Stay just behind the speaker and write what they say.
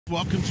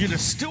Welcomes you to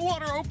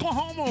Stillwater,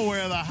 Oklahoma,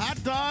 where the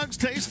hot dogs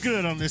taste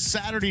good on this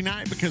Saturday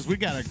night because we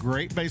got a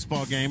great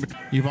baseball game.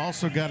 You've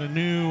also got a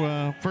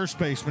new first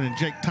baseman in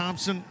Jake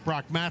Thompson.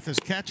 Brock Mathis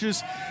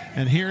catches,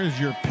 and here is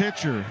your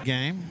pitcher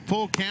game.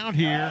 Full count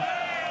here,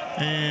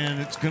 and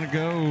it's going to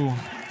go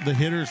the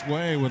hitter's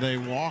way with a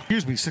walk.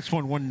 6'1",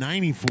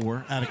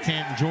 194 out of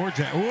Canton,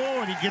 Georgia.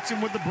 Oh, and he gets him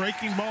with the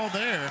breaking ball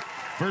there.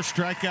 First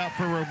strikeout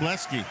for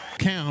Robleski.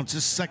 Counts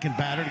his second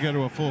batter to go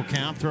to a full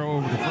count. Throw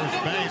over to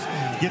first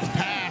base. Gets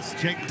past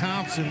Jake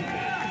Thompson.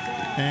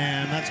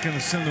 And that's going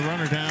to send the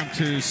runner down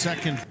to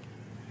second.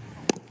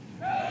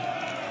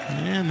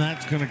 And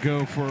that's going to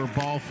go for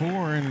ball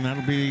 4. And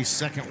that'll be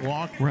second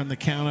walk. Run the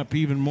count up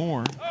even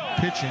more.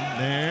 Pitching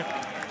there.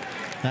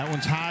 That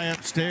one's high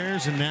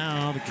upstairs. And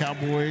now the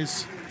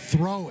Cowboys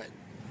throw it.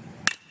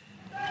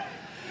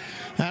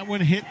 That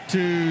one hit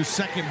to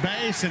second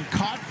base and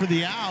caught for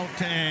the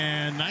out,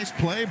 and nice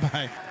play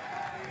by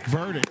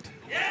Verdict.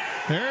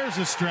 There's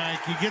a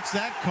strike. He gets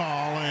that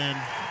call, and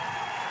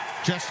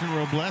Justin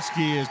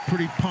Robleski is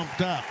pretty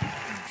pumped up.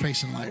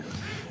 Facing later.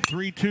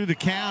 3-2 the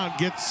count.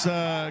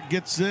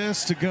 Gets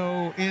this to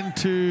go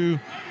into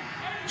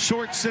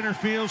short center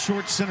field,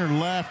 short center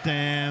left,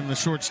 and the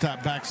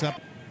shortstop backs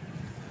up.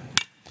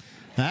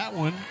 That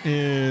one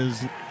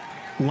is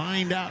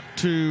lined out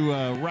to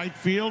right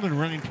field and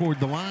running toward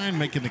the line,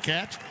 making the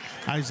catch.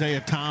 Isaiah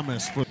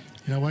Thomas. You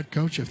know what,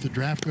 Coach? If the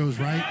draft goes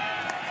right,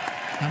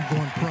 I'm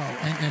going pro.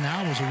 And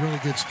Al was a really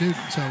good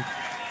student, so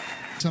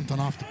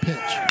something off the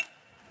pitch.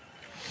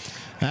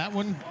 That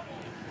one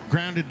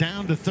grounded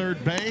down to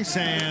third base,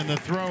 and the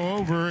throw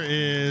over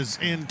is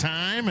in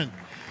time, and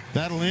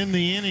that'll end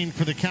the inning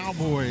for the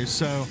Cowboys.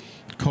 So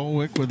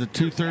Colwick with a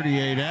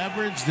 238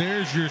 average.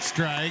 There's your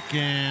strike,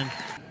 and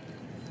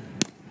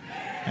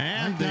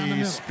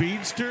the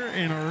speedster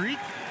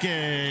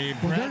Enrique.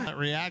 That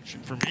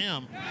reaction from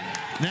him.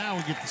 Now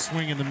we get the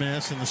swing and the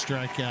miss and the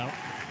strikeout.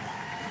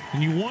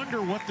 And you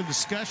wonder what the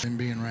discussion.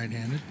 Being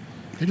right-handed,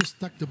 they just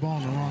stuck the ball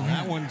in the wrong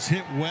hand. That one's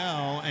hit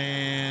well,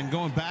 and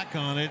going back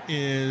on it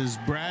is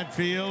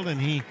Bradfield, and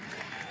he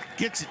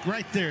gets it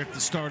right there at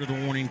the start of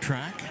the warning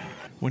track.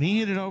 When he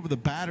hit it over the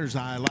batter's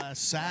eye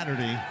last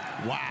Saturday,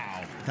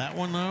 wow. That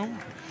one, though,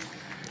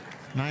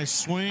 nice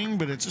swing,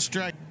 but it's a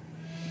strike.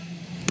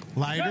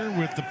 Leiter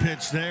with the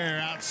pitch there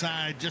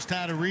outside, just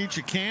out of reach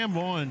of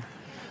Campbell, and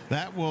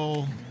that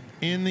will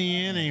end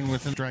the inning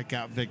with a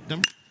strikeout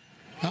victim.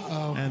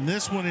 And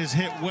this one is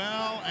hit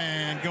well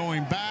and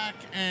going back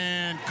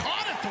and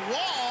caught at the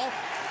wall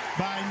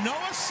by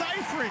Noah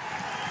Seifert.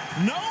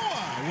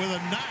 Noah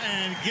with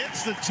and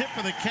gets the tip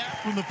of the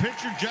cap from the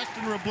pitcher,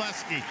 Justin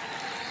Robleski.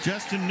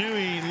 Justin knew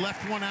he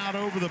left one out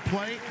over the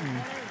plate.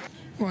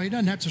 Well, he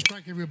doesn't have to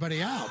strike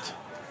everybody out.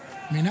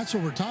 I mean, that's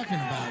what we're talking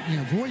about. You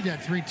know, avoid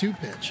that 3-2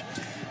 pitch.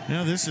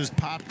 Now this is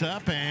popped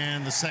up,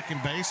 and the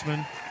second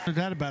baseman, no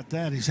doubt about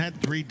that. He's had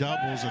 3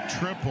 doubles, a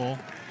triple.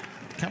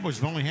 Cowboys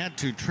have only had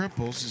 2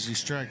 triples as he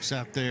strikes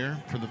out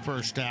there for the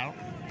first out.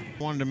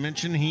 Wanted to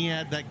mention he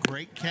had that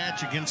great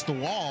catch against the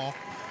wall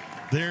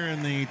there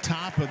in the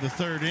top of the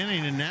 3rd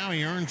inning, and now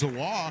he earns a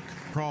walk.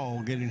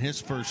 Kroll getting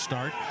his first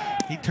start.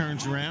 He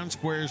turns around,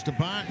 squares to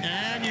bunt,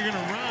 and you're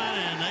going to run,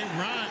 and they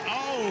run.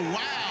 Oh,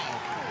 wow.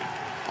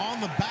 On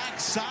the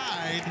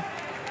backside,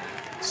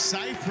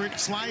 Seifert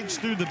slides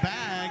through the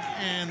bag,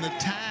 and the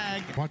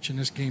tag. Watching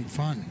this game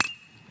fun.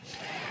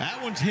 That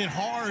one's hit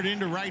hard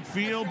into right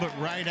field, but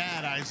right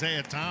at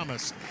Isaiah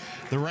Thomas,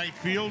 the right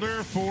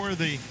fielder for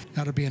the.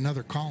 That'll be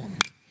another column.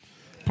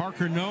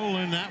 Parker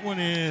Nolan, that one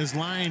is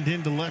lined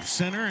into left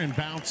center and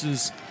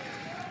bounces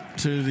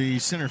to the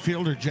center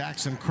fielder,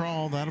 Jackson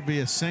Kroll. That'll be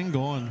a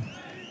single,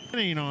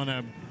 and on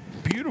a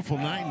beautiful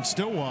night in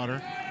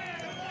Stillwater.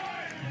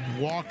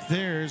 Walk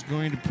there is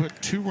going to put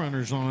 2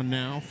 runners on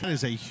now. That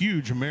is a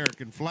huge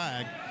American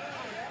flag,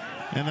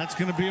 and that's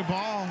going to be a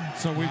ball.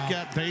 So we've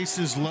got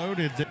bases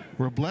loaded.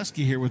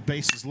 Robleski here with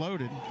bases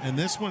loaded, and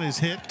this one is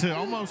hit to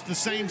almost the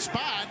same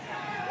spot,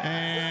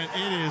 and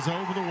it is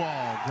over the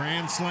wall.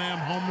 Grand slam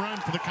home run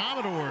for the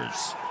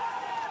Commodores.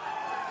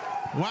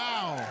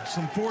 Wow,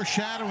 some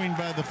foreshadowing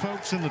by the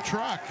folks in the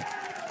truck.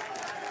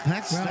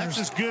 That's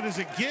as good as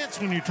it gets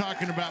when you're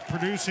talking about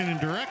producing and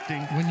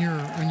directing.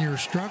 When you're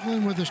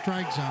struggling with the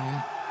strike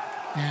zone,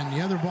 and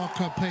the other ball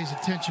club pays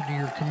attention to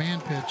your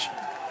command pitch,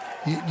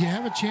 you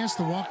have a chance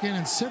to walk in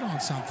and sit on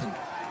something.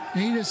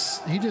 And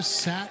he just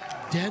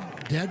sat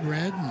dead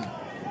red, and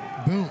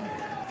boom.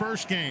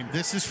 First game.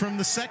 This is from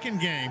the second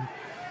game.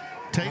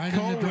 Take right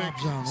Colwick, in the drop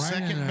zone, right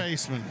second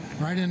baseman.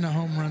 Right in the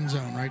home run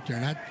zone, right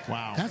there.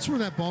 Wow. That's where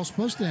that ball's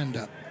supposed to end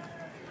up.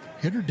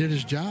 Hitter did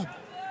his job.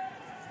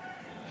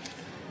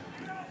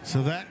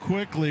 So that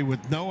quickly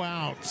with no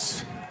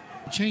outs.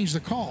 Change the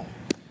call.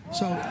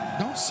 So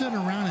don't sit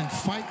around and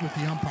fight with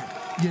the umpire.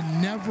 You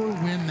never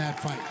win that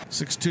fight.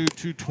 6'2",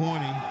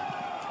 220.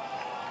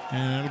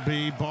 And it'll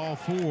be ball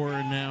 4,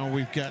 and now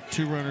we've got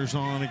 2 runners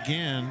on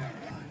again.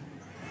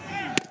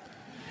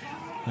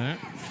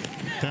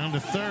 Down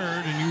to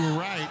third, and you were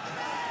right.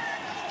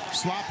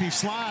 Sloppy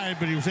slide,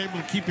 but he was able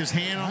to keep his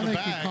hand on the bag.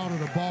 I think he called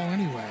it a ball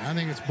anyway. I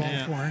think it's ball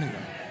 4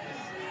 anyway.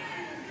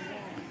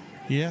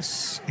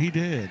 Yes, he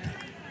did.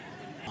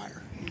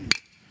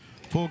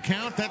 Full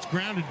count. That's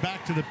grounded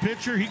back to the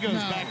pitcher. He goes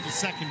back to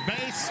second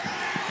base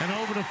and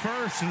over to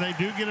first, and they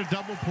do get a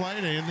double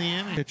play to end the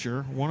inning.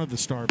 Pitcher, one of the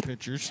star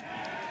pitchers,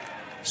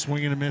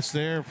 swing and a miss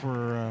there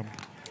for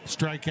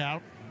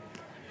strikeout.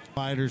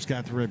 Slider's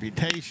got the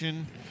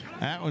reputation.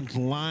 That one's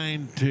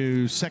lined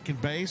to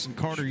second base, and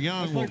Carter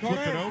Young will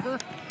flip it over.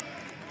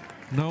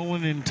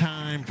 Nolan in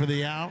time for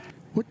the out.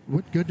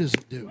 What good does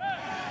it do?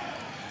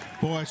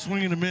 Boy,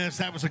 swing and a miss.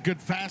 That was a good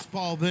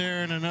fastball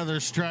there and another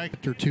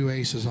strike. There are 2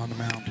 aces on the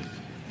mound.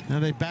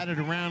 Now they batted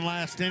around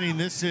last inning.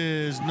 This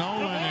is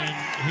Nolan,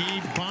 and he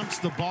bunts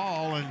the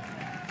ball, and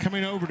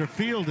coming over to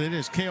field it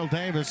is Cale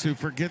Davis, who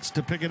forgets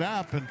to pick it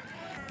up. And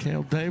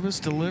Cale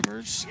Davis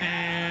delivers,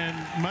 and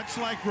much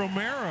like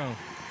Romero,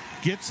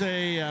 gets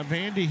a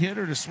Vandy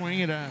hitter to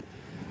swing it up.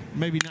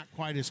 Maybe not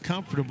quite as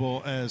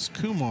comfortable as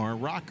Kumar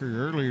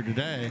Rocker earlier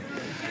today.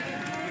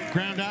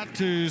 Ground out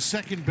to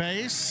second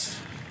base.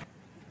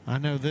 I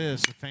know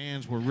this, the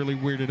fans were really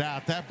weirded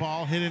out. That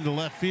ball hit into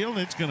left field.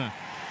 It's going to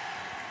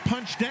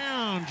punch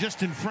down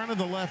just in front of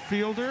the left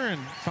fielder and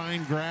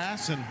find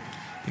grass, and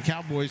the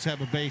Cowboys have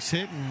a base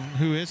hit. And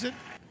who is it?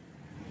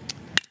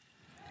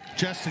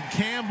 Justin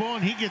Campbell,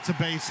 and he gets a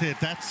base hit.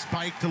 That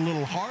spiked a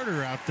little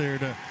harder out there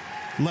to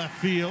left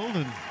field,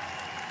 and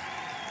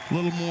a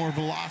little more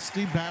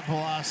velocity, bat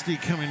velocity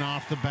coming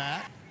off the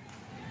bat.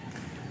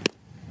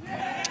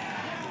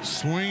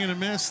 Swing and a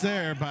miss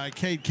there by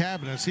Cade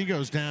Cabinets. He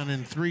goes down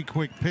in 3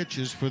 quick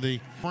pitches for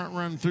the front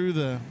run through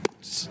the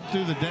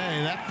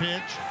day. That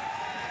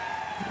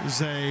pitch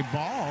is a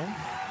ball.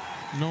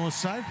 Noah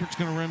Seifert's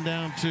going to run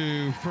down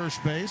to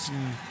first base,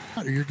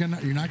 and you're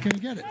not gonna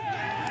get it.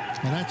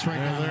 Well, that's right.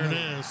 Well, there it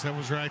is. That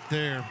was right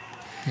there.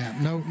 Yeah.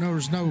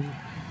 There's no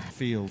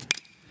field.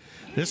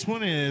 This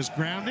one is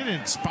grounded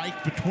and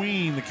spiked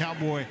between the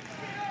Cowboy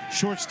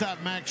shortstop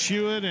Max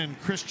Hewitt and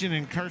Christian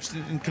and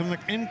Kirsten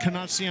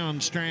Encarnacion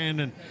Strand.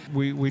 And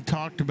we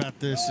talked about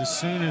this as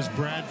soon as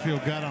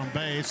Bradfield got on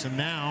base, and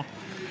now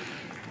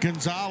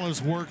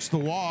Gonzalez works the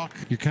walk.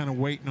 You're kind of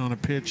waiting on a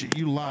pitch that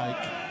you like,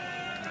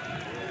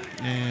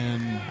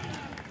 and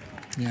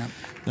yeah,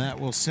 that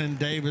will send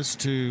Davis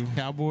to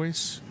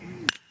Cowboys.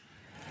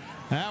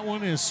 That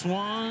one is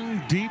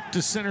swung deep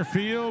to center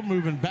field.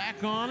 Moving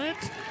back on it,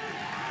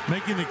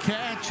 making the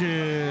catch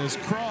is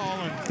Krall,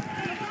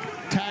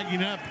 and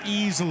tagging up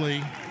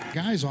easily.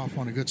 Guy's off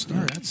on a good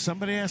start.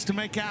 Somebody has to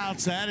make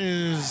outs. That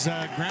is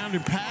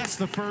grounded past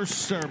the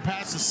first, or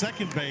past the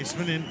second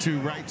baseman into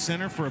right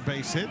center for a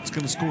base hit. It's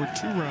going to score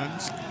 2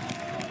 runs,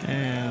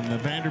 and the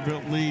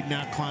Vanderbilt lead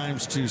now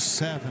climbs to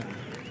 7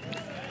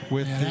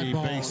 with the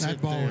base hit.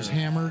 That ball was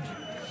hammered.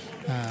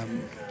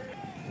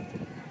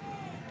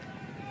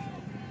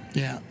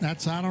 Yeah,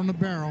 that's out on the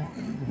barrel.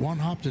 One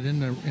hopped it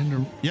into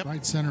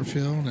right center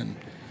field, and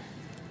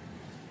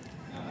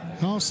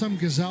some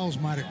gazelles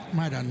might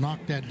have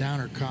knocked that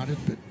down or caught it.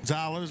 But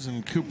Gonzalez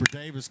and Cooper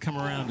Davis come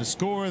around to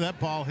score. That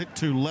ball hit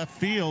to left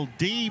field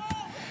deep.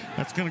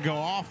 That's going to go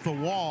off the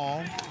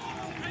wall.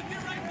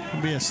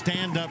 It'll be a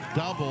stand-up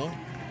double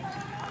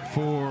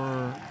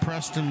for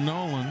Preston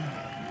Nolan.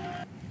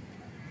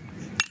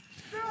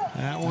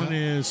 That one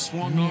is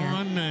swung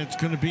on. It's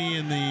going to be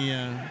in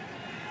the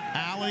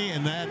alley,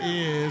 and that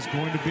is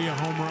going to be a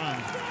home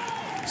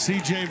run.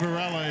 C.J.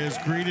 Varela is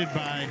greeted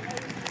by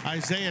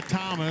Isaiah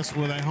Thomas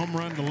with a home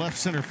run to left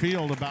center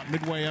field about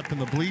midway up in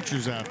the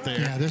bleachers out there.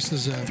 Yeah, this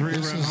is a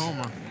 3-run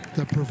homer.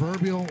 The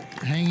proverbial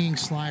hanging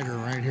slider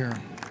right here.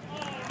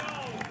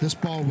 This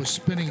ball was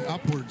spinning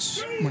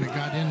upwards when it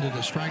got into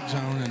the strike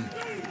zone, and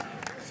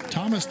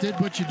Thomas did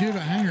what you do to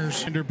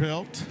hangers.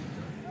 Vanderbilt.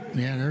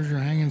 Yeah, there's your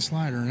hanging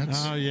slider.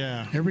 That's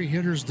every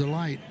hitter's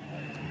delight.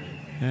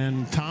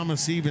 And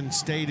Thomas even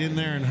stayed in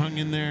there and hung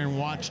in there and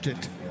watched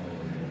it.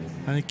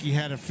 I think he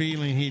had a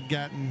feeling he'd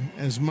gotten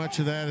as much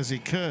of that as he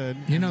could.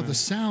 You know, the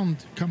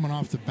sound coming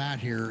off the bat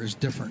here is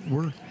different.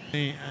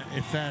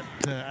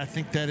 I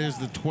think that is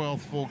the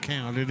 12th full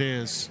count. It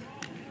is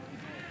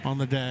on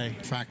the day.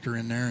 Factor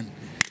in there, and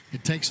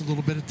it takes a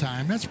little bit of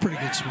time. That's a pretty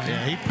good swing.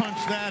 Yeah, he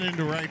punched that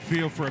into right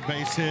field for a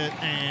base hit,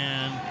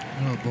 and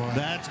oh boy,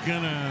 that's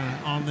gonna,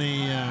 on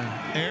the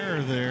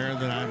error there,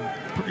 that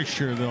I'm pretty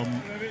sure they'll.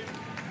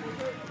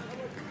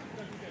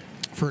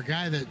 For a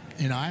guy that,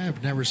 I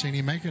have never seen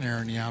him make an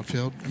error in the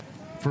outfield.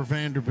 For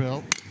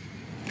Vanderbilt.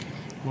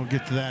 We'll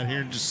get to that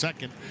here in just a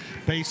second.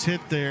 Base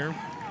hit there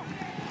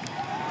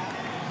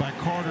by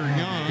Carter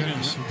Young.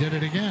 Goodness, he did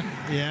it again.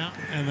 Yeah,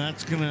 and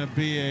that's going to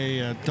be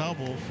a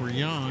double for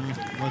Young.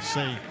 Let's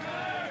say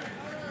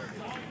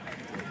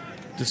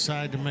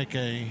decide to make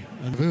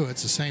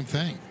it's the same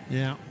thing.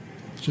 Yeah.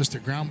 It's just a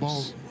ground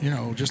ball,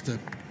 just a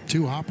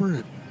 2-hopper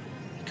that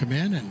come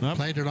in and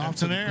played it off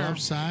to the glove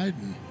side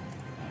and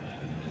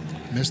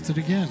missed it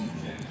again.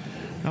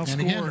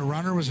 Again, the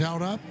runner was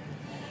held up.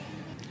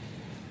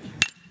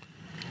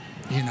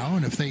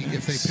 And if they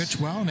pitch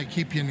well and they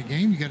keep you in the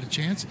game, you got a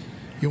chance.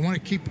 You want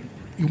to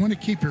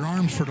keep your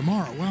arms for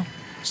tomorrow. Well,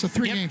 it's a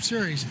 3-game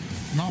series.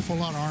 An awful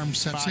lot of arms.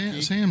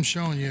 Sam's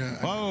showing you.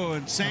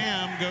 And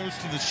Sam goes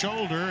to the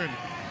shoulder, and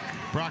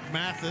Brock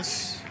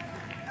Mathis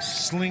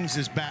slings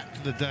his bat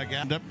to the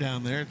dugout. Up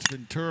down there, it's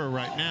Ventura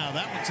right now.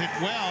 That one's hit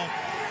well,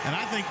 and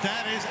I think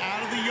that is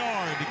out of the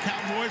yard. The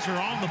Cowboys are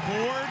on the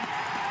board.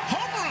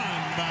 Home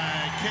run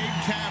by Cade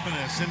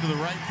Cabanis into the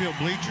right field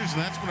bleachers,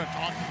 and that's what I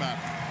talked about.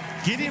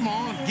 Get him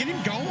on, get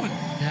him going.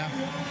 Yeah.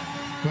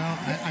 Well,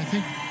 I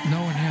think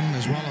knowing him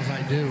as well as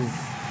I do,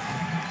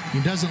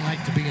 he doesn't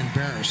like to be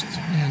embarrassed.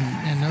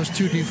 And those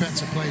two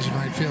defensive plays in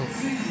right field,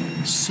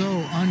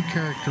 so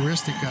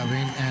uncharacteristic of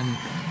him. And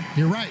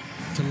you're right,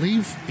 to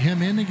leave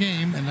him in the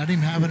game and let him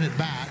have it at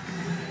bat.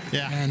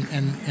 Yeah.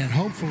 And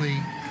hopefully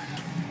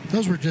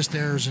those were just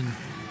errors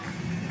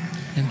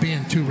and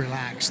being too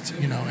relaxed,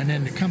 you know, and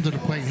then to come to the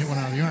plate and hit one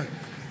out of the yard.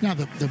 Now,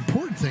 the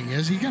important thing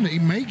is he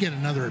may get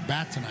another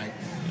at-bat tonight.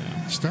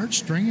 Yeah. Start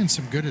stringing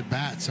some good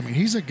at-bats. I mean,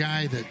 he's a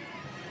guy that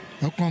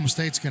Oklahoma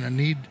State's going to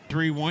need.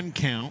 3-1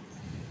 count.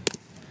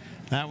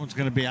 That one's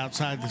going to be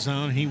outside the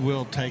zone. He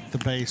will take the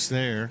base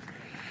there.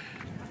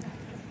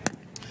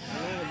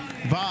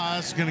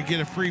 Vaz is going to get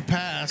a free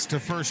pass to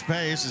first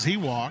base as he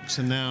walks,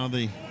 and now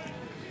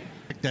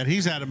that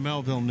he's out of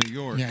Melville, New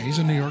York. Yeah, he's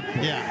a New York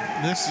boy.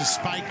 Yeah, this is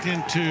spiked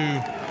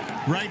into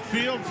right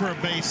field for a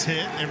base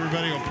hit.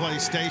 Everybody will play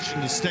station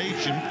to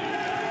station,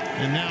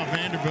 and now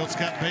Vanderbilt's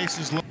got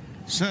bases low.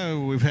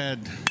 So we've had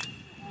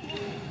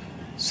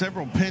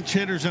several pinch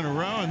hitters in a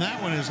row, and that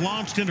one is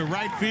launched into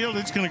right field.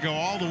 It's going to go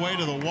all the way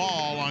to the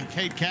wall on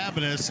Cade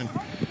Cabanis, and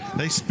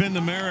they spin the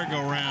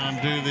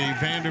merry-go-round to the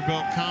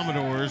Vanderbilt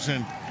Commodores,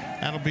 and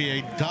that'll be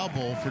a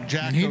double for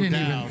Jack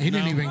O'Dowd. He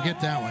didn't even get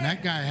that one.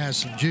 That guy has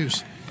some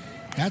juice.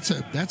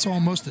 That's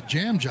almost a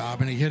jam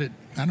job, and he hit it,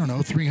 I don't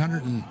know,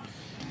 300 and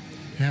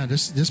yeah,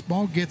 this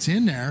ball gets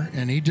in there,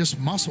 and he just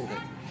muscled it.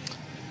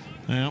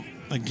 Well,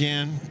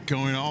 again,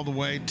 going all the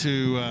way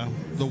to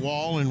the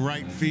wall in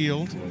right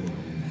field.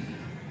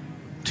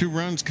 2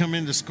 runs come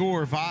in to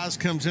score. Vaz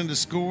comes in to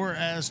score,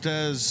 as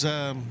does.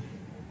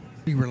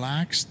 He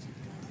relaxed.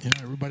 You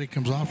know, everybody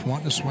comes off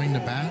wanting to swing the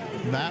bat.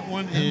 That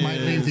one might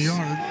leave the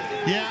yard.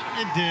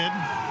 Yeah, it did.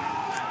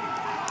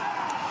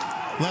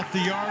 Left the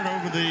yard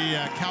over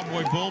the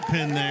Cowboy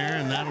bullpen there,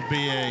 and that'll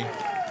be a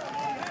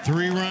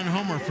 3-run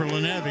homer for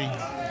Lenevi.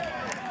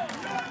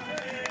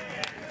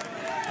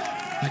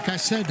 Like I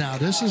said, now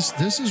this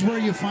is where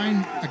you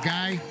find a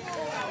guy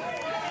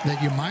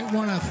that you might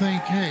want to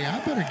think, hey, I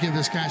better give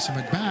this guy some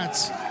at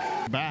bats.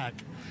 Back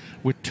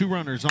with 2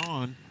 runners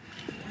on.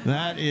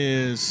 That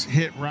is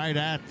hit right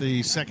at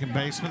the second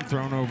baseman,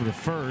 thrown over to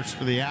first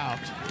for the out.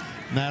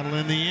 And that'll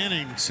end the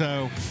inning.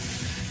 So,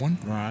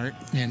 right.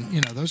 And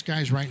you know those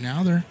guys right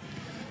now,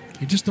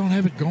 you just don't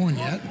have it going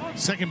yet.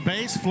 Second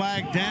base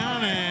flag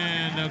down,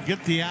 and they'll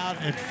get the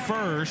out at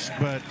first,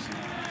 but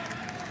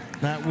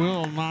that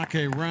will knock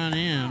a run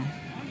in.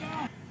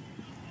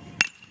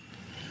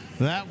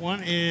 That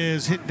one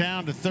is hit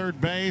down to third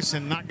base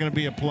and not going to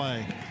be a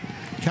play.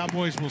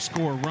 Cowboys will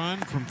score a run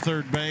from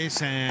third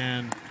base,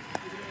 and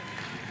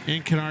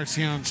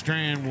Encarnacion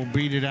Strand will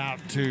beat it out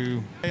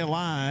to stay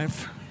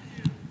alive.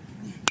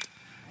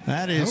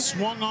 That is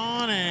swung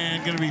on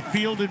and going to be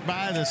fielded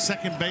by the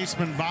second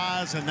baseman,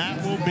 Vaz, and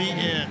that will be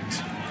it.